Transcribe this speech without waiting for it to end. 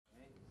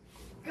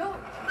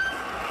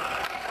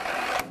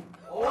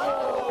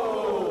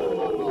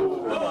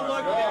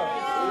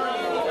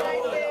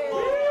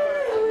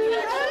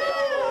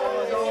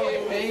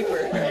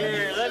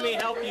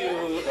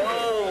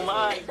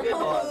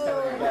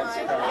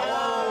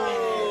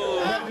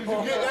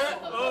get that?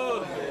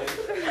 Oh,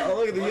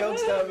 look at the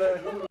yolks down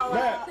there.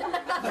 Matt,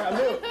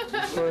 look.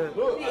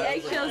 The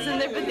eggshells in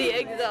there, but the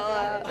eggs all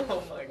out.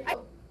 Oh my god.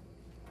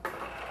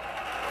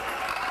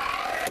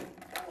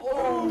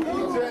 Oh,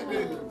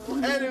 ejected.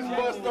 And it's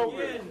bust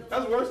open.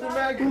 That's worse than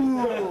Maggie.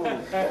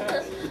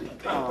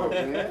 Oh,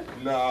 man.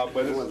 Nah,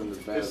 but it wasn't as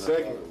bad. It's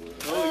second.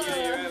 Oh, yeah,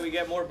 you're right. We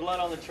got more blood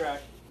on the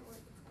track.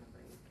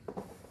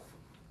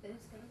 It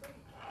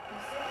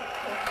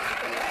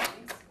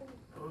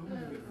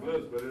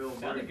flips, but it don't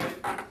break. That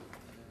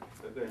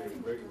thing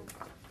ain't breaking.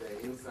 The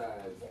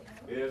inside.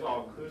 Yeah, it's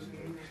all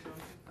cushiony and stuff.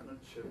 I'm not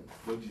sure.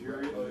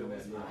 Luxurious.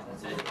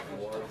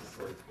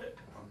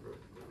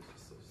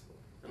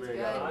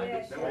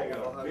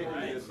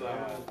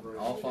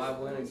 All 5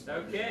 winnings.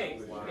 Okay.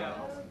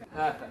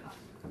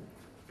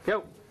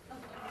 Go.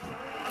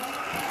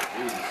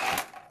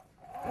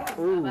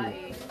 Ooh.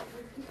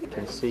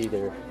 Can see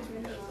there.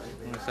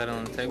 Want to set it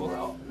on the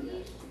table?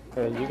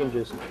 And you can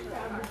just.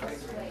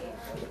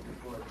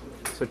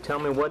 So tell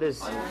me, how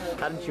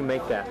did you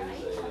make that?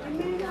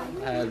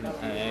 I had an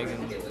egg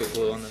and put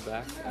glue on the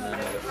back, and then I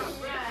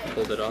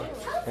pulled it off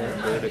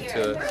and glued it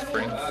to a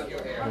spring.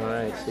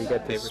 Alright, so you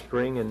got the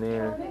spring in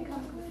there.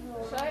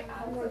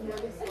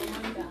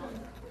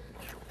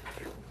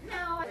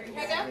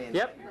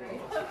 Yep.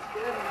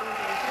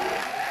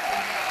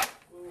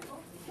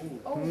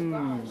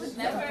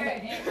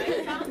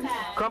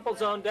 Crumple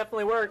zone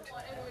definitely worked.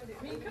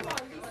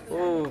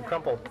 Ooh,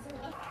 crumple.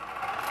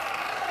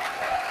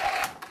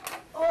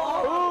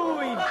 Ooh,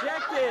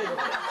 ejected!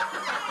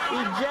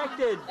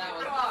 Ejected!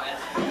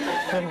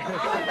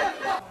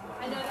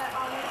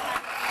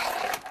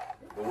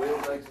 The wheel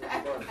makes it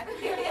fun.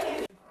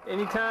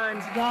 Anytime.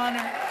 It's gone.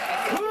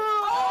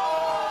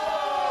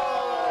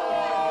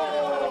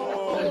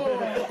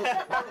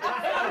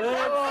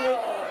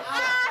 Oh!